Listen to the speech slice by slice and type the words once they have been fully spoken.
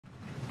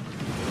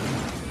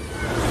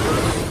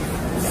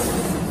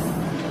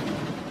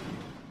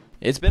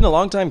It's been a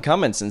long time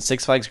coming since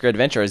Six Flags Great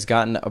Adventure has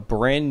gotten a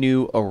brand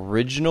new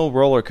original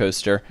roller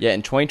coaster, yet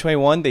in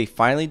 2021 they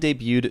finally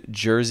debuted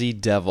Jersey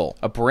Devil,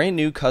 a brand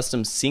new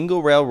custom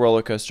single rail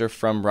roller coaster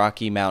from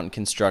Rocky Mountain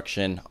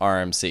Construction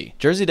RMC.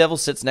 Jersey Devil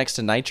sits next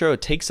to Nitro.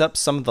 It takes up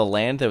some of the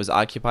land that was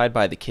occupied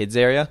by the kids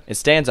area. It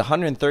stands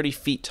 130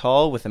 feet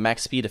tall with a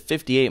max speed of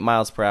 58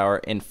 miles per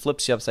hour and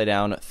flips you upside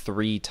down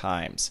 3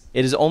 times.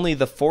 It is only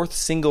the 4th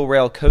single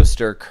rail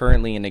coaster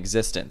currently in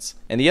existence,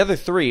 and the other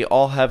 3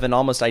 all have an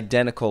almost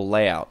identical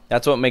layout.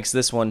 That's what makes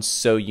this one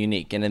so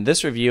unique, and in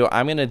this review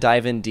I'm going to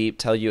dive in deep,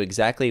 tell you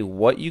exactly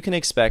what you can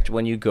expect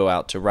when you go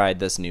out to ride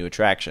this new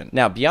attraction.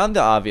 Now, beyond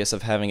the obvious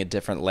of having a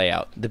different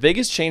layout, the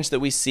biggest change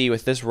that we see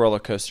with this roller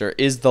coaster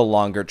is the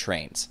longer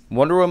trains.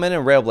 Wonder Woman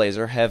and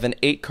Railblazer have an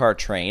 8-car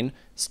train,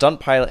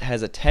 Stunt Pilot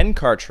has a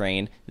 10-car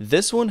train,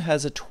 this one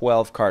has a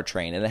 12-car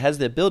train, and it has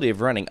the ability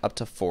of running up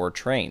to 4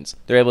 trains.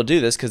 They're able to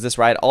do this because this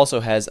ride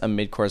also has a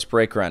mid-course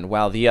brake run,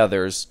 while the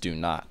others do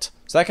not.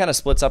 So that kind of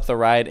splits up the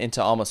ride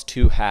into almost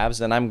 2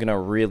 halves, and I'm going to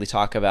really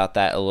talk about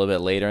that a little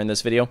bit later in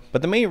this video.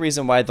 But the main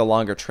reason why the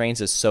longer trains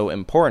is so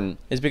important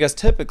is because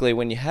typically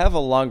when you have a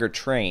longer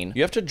train,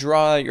 you have to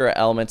draw your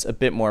elements a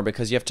bit more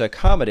because you have to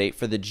accommodate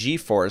for the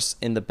G-force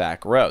in the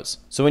back rows.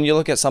 So when you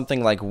look at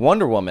something like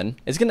Wonder Woman,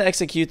 it's going to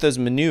execute those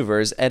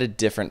maneuvers at a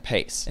different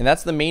pace. And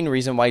that's the main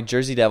reason why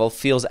Jersey Devil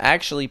feels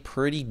actually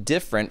pretty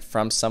different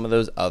from some of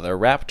those other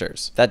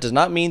Raptors. That does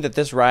not mean that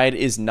this ride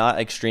is not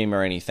extreme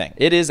or anything.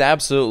 It is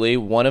absolutely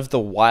one of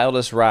the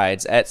wildest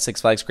rides at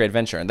Six Flags Great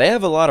Adventure, and they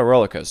have a lot of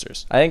roller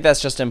coasters. I think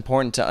that's just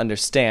important to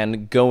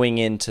understand going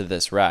into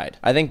this ride.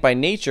 I think by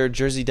nature,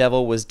 Jersey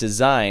Devil was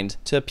designed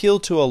to appeal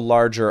to a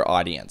larger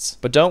audience.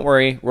 But don't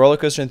worry, roller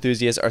coaster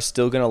enthusiasts are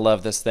still going to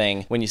love this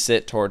thing. When you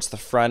sit towards the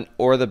front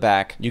or the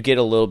back, you get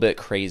a little bit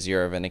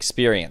crazier of an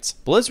experience.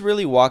 But let's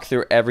really walk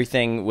through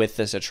everything with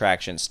this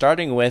attraction,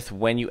 starting with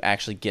when you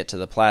actually get to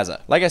the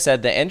plaza. Like I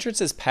said, the entrance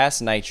is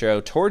past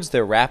Nitro towards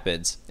the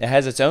rapids. It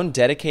has its own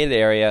dedicated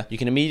area. You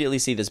can immediately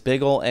see this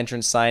big old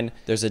entrance sign.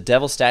 There's a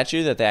devil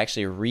statue that they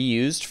actually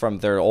reused from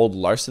their old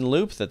Larson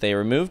loop that they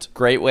removed.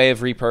 Great way of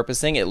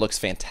repurposing. It looks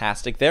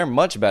fantastic there,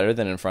 much better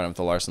than in front of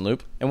the Larson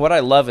loop. And what I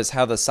love is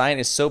how the sign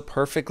is so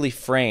perfectly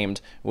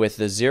framed with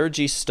the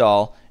 0G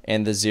stall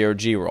and the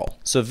 0G roll.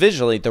 So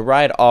visually, the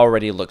ride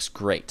already looks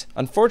great.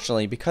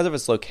 Unfortunately, because of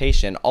its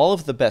location, all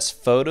of the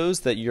best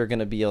photos that you're going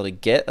to be able to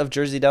get of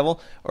Jersey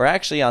Devil are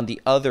actually on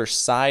the other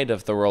side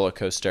of the roller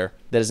coaster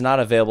that is not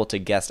available to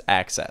guest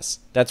access.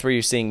 That's where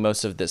you're seeing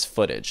most of this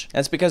footage.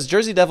 That's because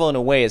Jersey Devil in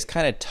a way is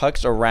kind of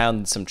tucked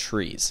around some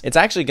trees. It's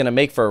actually going to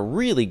make for a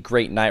really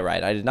great night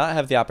ride. I did not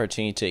have the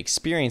opportunity to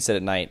experience it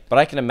at night, but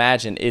I can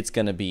imagine it's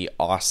going to be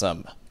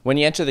awesome. When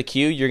you enter the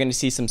queue, you're going to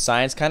see some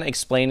signs kind of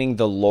explaining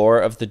the lore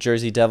of the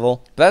Jersey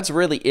Devil. But that's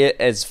really it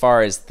as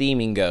far as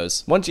theming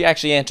goes. Once you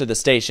actually enter the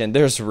station,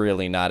 there's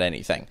really not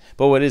anything.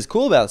 But what is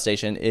cool about the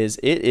station is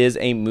it is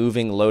a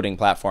moving loading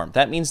platform.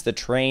 That means the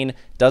train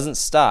doesn't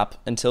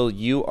stop until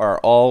you are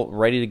all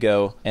ready to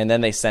go, and then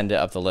they send it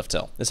up the lift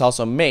hill. This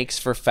also makes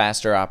for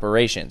faster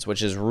operations,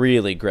 which is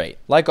really great.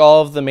 Like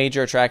all of the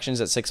major attractions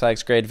at Six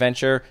Flags Great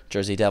Adventure,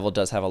 Jersey Devil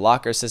does have a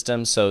locker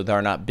system, so there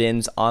are not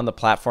bins on the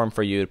platform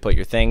for you to put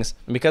your things.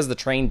 And because the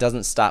train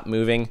doesn't stop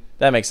moving,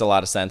 that makes a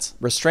lot of sense.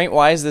 Restraint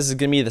wise, this is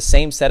going to be the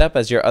same setup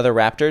as your other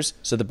Raptors.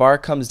 So the bar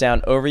comes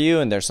down over you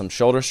and there's some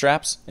shoulder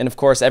straps. And of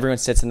course, everyone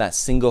sits in that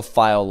single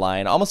file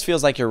line. Almost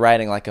feels like you're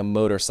riding like a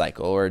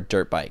motorcycle or a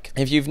dirt bike.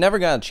 If you've never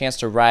gotten a chance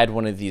to ride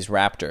one of these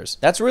Raptors,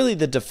 that's really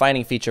the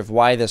defining feature of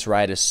why this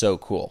ride is so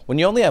cool. When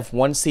you only have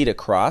one seat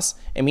across,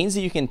 it means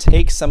that you can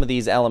take some of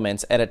these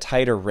elements at a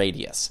tighter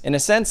radius. In a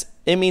sense,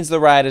 it means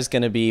the ride is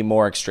going to be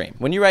more extreme.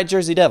 When you ride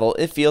Jersey Devil,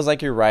 it feels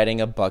like you're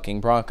riding a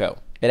bucking bronco.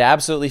 It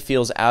absolutely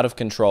feels out of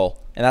control,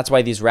 and that's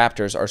why these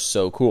Raptors are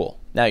so cool.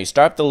 Now you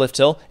start up the lift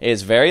hill, it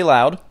is very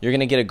loud. You're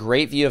going to get a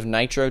great view of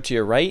Nitro to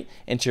your right,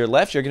 and to your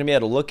left you're going to be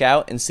able to look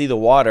out and see the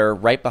water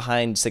right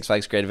behind Six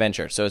Flags Great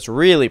Adventure, so it's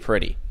really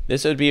pretty.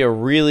 This would be a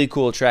really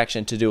cool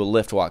attraction to do a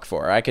lift walk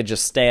for. I could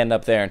just stand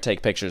up there and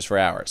take pictures for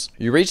hours.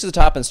 You reach the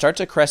top and start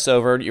to crest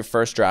over your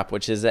first drop,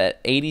 which is at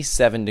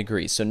 87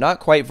 degrees. So not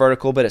quite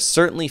vertical, but it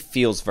certainly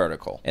feels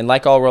vertical. And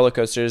like all roller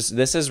coasters,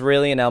 this is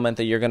really an element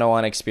that you're going to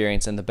want to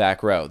experience in the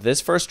back row. This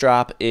first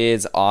drop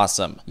is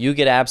awesome. You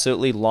get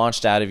absolutely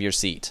launched out of your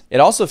seat. It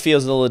also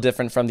feels a little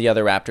different from the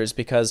other Raptors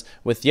because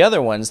with the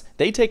other ones,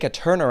 they take a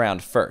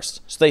turnaround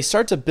first. So they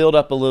start to build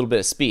up a little bit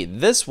of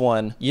speed. This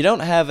one, you don't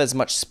have as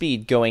much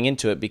speed going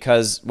into it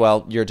because,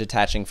 well, you're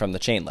detaching from the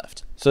chain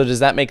lift. So does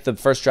that make the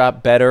first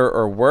drop better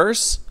or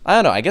worse? I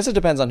don't know. I guess it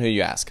depends on who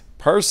you ask.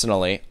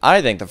 Personally,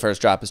 I think the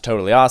first drop is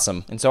totally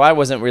awesome, and so I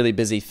wasn't really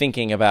busy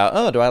thinking about,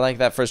 oh, do I like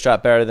that first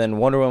drop better than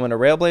Wonder Woman or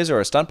Railblazer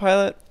or a Stunt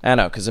Pilot? I don't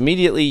know, because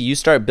immediately you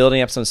start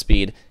building up some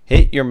speed,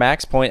 hit your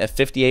max point of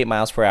 58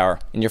 miles per hour.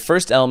 And your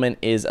first element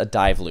is a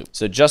dive loop.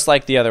 So just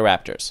like the other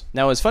Raptors.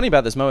 Now what's funny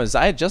about this moment is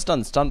I had just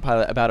done Stunt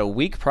Pilot about a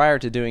week prior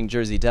to doing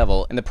Jersey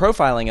Devil, and the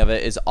profiling of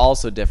it is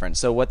also different.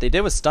 So what they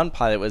did with Stunt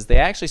Pilot was they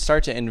actually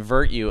start to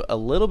invert you a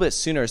little bit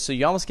sooner, so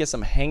you almost get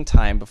some hang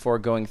time before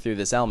going through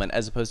this element,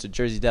 as opposed to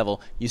Jersey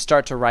Devil, you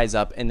start to rise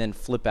up and then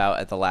flip out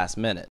at the last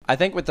minute. I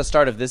think with the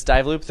start of this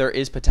dive loop, there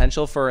is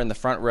potential for in the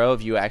front row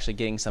of you actually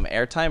getting some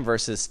airtime,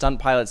 versus Stunt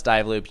Pilot's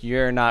dive loop,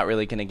 you're not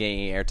really going to get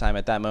any airtime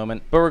at that moment.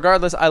 But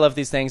regardless, I love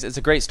these things. It's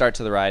a great start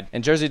to the ride,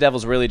 and Jersey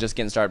Devil's really just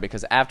getting started,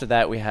 because after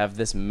that we have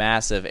this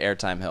massive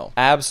airtime hill.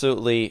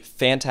 Absolutely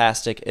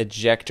fantastic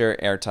ejector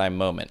airtime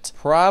moment.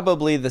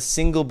 Probably the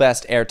single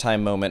best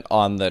airtime moment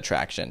on the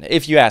attraction,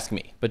 if you ask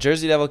me. But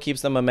Jersey Devil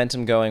keeps the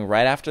momentum going.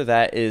 Right after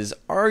that is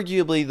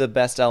arguably the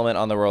best element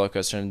on the roller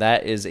coaster, and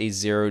that is a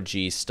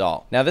 0G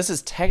stall. Now this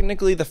is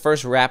technically the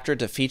first Raptor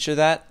to feature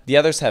that. The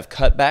others have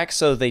cutbacks,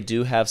 so they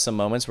do have some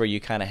moments where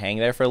you kind of hang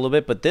there for a little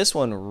bit, but this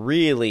one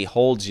really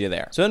holds you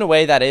there. So in a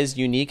way that is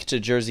unique to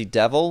Jersey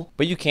Devil,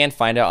 but you can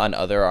find it on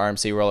other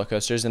RMC roller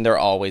coasters, and they're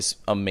always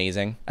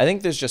amazing. I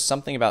think there's just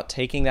something about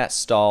taking that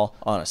stall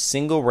on a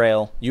single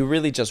rail. You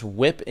really just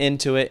whip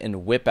into it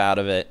and whip out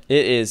of it.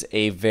 It is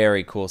a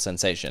very cool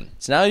sensation.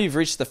 So now you've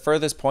reached the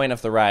furthest point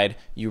of the ride,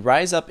 you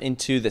rise up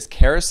into this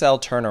carousel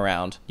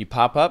turnaround. You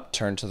pop up,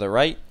 turn to the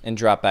right, and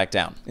drop back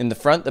down. In the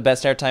front, the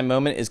best airtime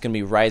moment is going to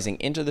be rising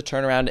into the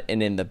turnaround,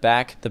 and in the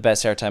back, the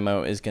best airtime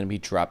moment is going to be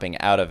dropping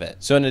out of it.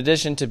 So in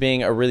addition to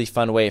being a really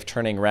fun way of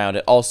turning around,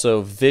 it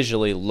also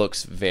visually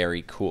looks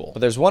very cool. But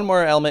there's one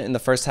more element in the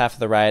first half of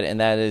the ride, and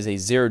that is a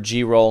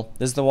 0G roll.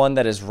 This is the one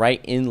that is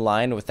right in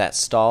line with that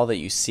stall that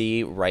you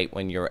see right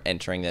when you're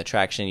entering the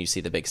attraction. You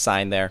see the big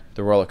sign there,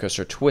 the roller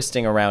coaster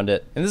twisting around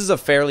it. And this is a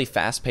fairly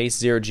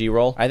fast-paced 0G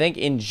roll. I think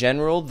in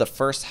general, the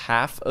first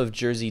half of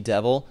Jersey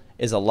Devil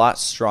is a lot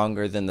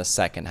stronger than the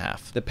second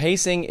half. The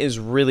pacing is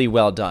really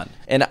well done,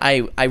 and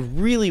I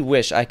really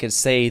wish I could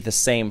say the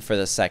same for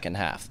the second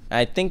half.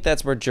 I think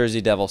that's where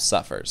Jersey Devil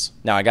suffers.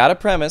 Now I got a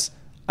premise.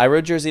 I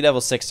rode Jersey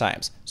Devil 6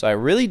 times, so I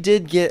really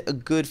did get a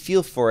good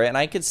feel for it, and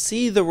I could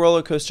see the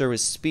roller coaster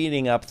was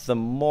speeding up the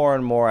more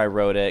and more I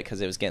rode it, because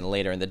it was getting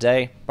later in the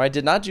day. But I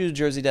did not do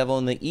Jersey Devil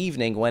in the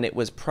evening when it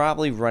was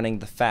probably running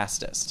the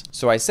fastest.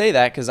 So I say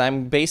that because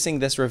I'm basing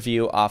this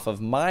review off of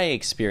my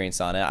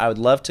experience on it. I would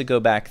love to go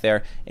back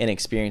there and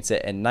experience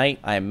it at night.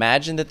 I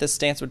imagine that this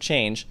stance would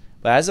change,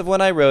 but as of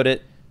when I rode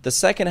it, the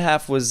second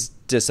half was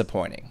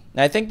disappointing.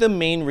 And I think the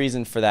main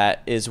reason for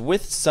that is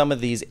with some of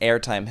these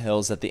airtime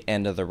hills at the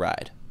end of the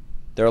ride.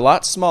 They're a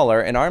lot smaller,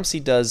 and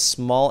RMC does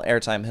small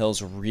airtime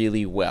hills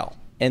really well.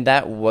 And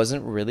that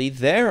wasn't really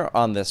there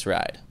on this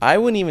ride. I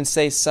wouldn't even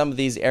say some of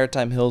these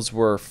airtime hills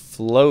were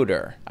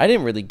floater. I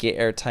didn't really get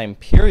airtime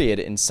period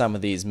in some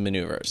of these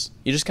maneuvers.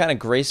 You just kind of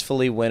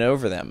gracefully went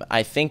over them.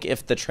 I think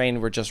if the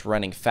train were just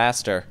running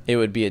faster, it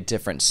would be a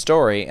different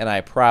story, and I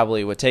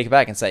probably would take it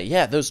back and say,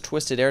 yeah, those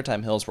twisted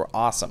airtime hills were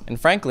awesome.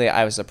 And frankly,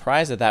 I was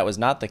surprised that that was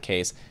not the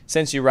case,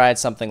 since you ride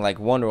something like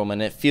Wonder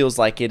Woman, it feels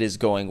like it is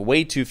going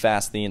way too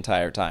fast the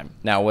entire time.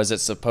 Now, was it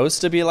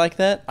supposed to be like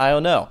that? I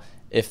don't know.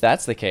 If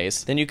that's the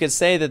case, then you could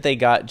say that they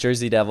got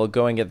Jersey Devil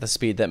going at the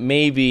speed that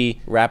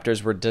maybe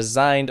Raptors were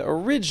designed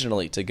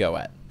originally to go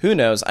at. Who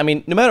knows? I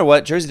mean, no matter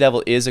what, Jersey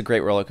Devil is a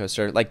great roller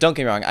coaster. Like, don't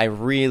get me wrong, I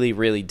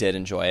really did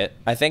enjoy it.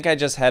 I think I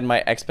just had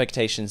my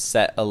expectations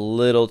set a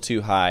little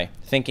too high,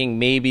 thinking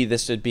maybe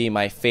this would be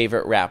my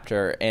favorite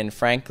Raptor, and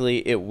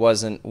frankly, it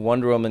wasn't.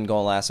 Wonder Woman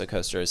Golden Lasso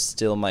Coaster is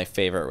still my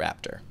favorite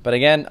Raptor. But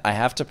again, I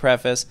have to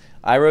preface,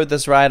 I rode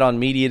this ride on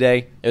Media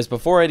Day. It was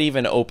before it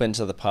even opened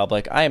to the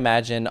public. I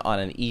imagine on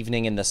an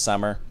evening in the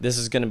summer, this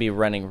is going to be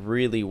running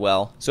really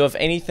well. So if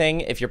anything,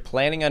 if you're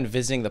planning on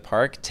visiting the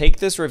park, take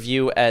this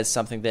review as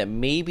something that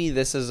maybe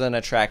this is an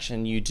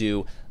attraction you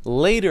do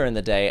later in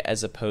the day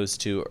as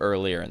opposed to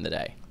earlier in the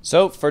day.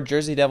 So for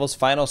Jersey Devil's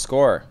final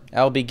score,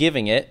 I'll be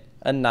giving it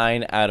a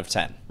 9 out of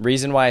 10.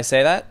 Reason why I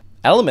say that?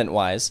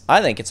 Element-wise, I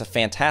think it's a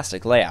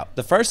fantastic layout.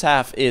 The first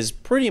half is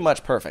pretty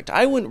much perfect.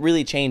 I wouldn't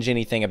really change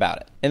anything about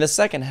it. In the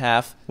second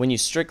half, when you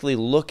strictly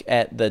look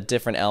at the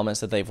different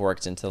elements that they've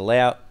worked into the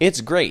layout,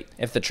 it's great.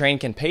 If the train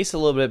can pace a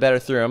little bit better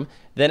through them,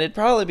 then it'd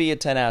probably be a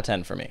 10 out of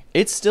 10 for me.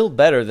 It's still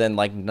better than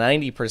like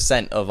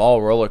 90% of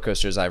all roller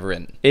coasters I've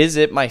ridden. Is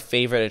it my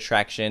favorite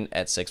attraction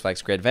at Six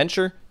Flags Great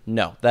Adventure?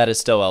 No, that is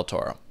still El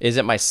Toro. Is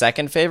it my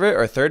second favorite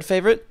or third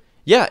favorite?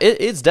 Yeah,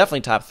 it's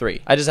definitely top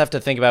 3. I just have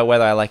to think about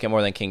whether I like it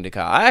more than King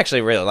Ka. I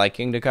actually really like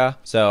King Ka,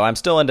 so I'm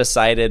still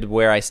undecided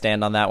where I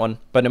stand on that one.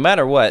 But no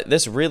matter what,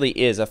 this really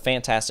is a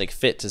fantastic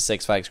fit to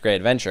Six Flags Great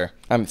Adventure.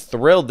 I'm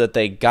thrilled that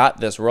they got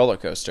this roller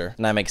coaster,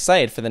 and I'm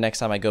excited for the next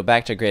time I go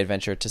back to Great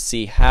Adventure to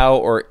see how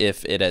or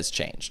if it has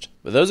changed.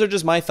 But those are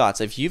just my thoughts.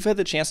 If you've had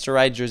the chance to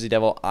ride Jersey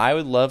Devil, I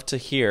would love to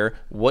hear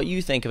what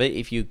you think of it,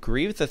 if you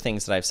agree with the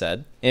things that I've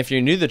said. And if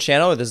you're new to the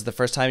channel, or this is the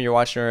first time you're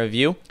watching a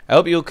review, I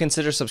hope you'll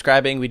consider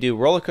subscribing. We do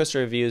roller coaster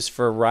reviews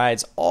for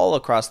rides all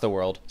across the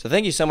world. So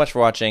thank you so much for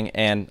watching,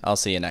 and I'll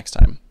see you next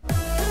time.